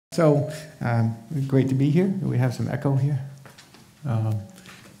So, great to be here. We have some echo here.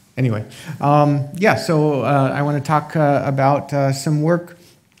 Anyway, yeah, so I want to talk about some work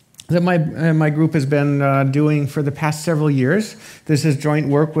that my group has been doing for the past several years. This is joint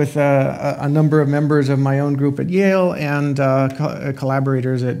work with a number of members of my own group at Yale and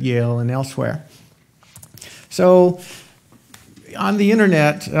collaborators at Yale and elsewhere. So, on the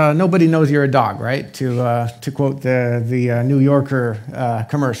internet, nobody knows you're a dog, right? To quote the New Yorker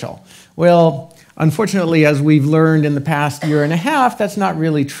commercial. Well, unfortunately, as we've learned in the past year and a half, that's not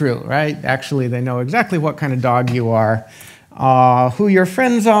really true, right? Actually, they know exactly what kind of dog you are, who your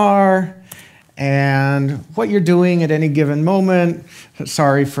friends are, and what you're doing at any given moment.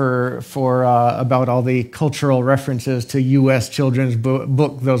 Sorry for about all the cultural references to U.S. children's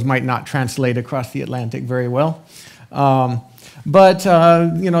book. Those might not translate across the Atlantic very well. But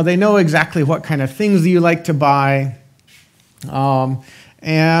you know, they know exactly what kind of things you like to buy,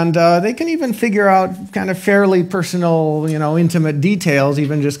 and they can even figure out kind of fairly personal, you know, intimate details,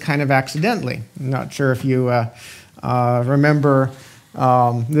 even just kind of accidentally. I'm not sure if you remember.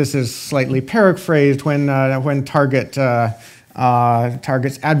 This is slightly paraphrased when Target's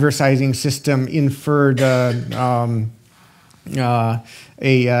advertising system inferred that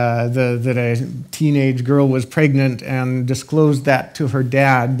a teenage girl was pregnant and disclosed that to her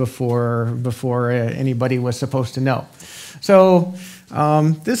dad before anybody was supposed to know. So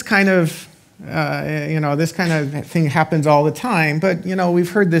this kind of this kind of thing happens all the time. But you know,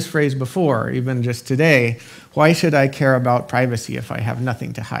 we've heard this phrase before, even just today. Why should I care about privacy if I have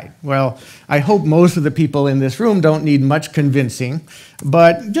nothing to hide? Well, I hope most of the people in this room don't need much convincing.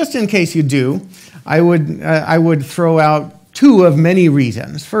 But just in case you do, I would throw out two of many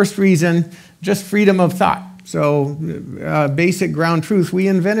reasons. First reason, just freedom of thought. So basic ground truth, we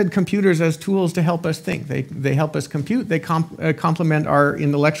invented computers as tools to help us think. They help us compute, they complement our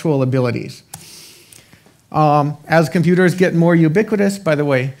intellectual abilities. As computers get more ubiquitous, by the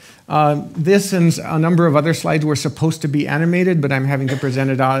way, this and a number of other slides were supposed to be animated, but I'm having to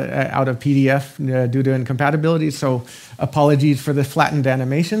present it out of PDF due to incompatibility, so apologies for the flattened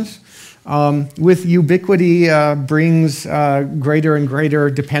animations. With ubiquity brings greater and greater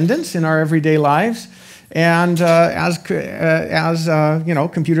dependence in our everyday lives, and as you know,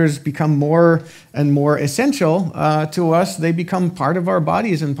 computers become more and more essential to us, they become part of our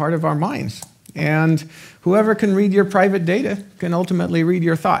bodies and part of our minds. And whoever can read your private data can ultimately read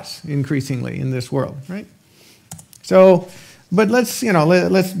your thoughts increasingly in this world, right? So, but let's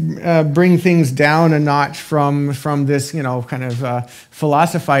bring things down a notch from this kind of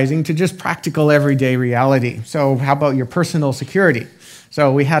philosophizing to just practical everyday reality. So how about your personal security?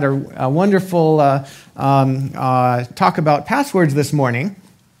 So we had a wonderful talk about passwords this morning,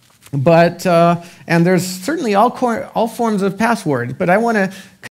 but and there's certainly all forms of passwords, but I want to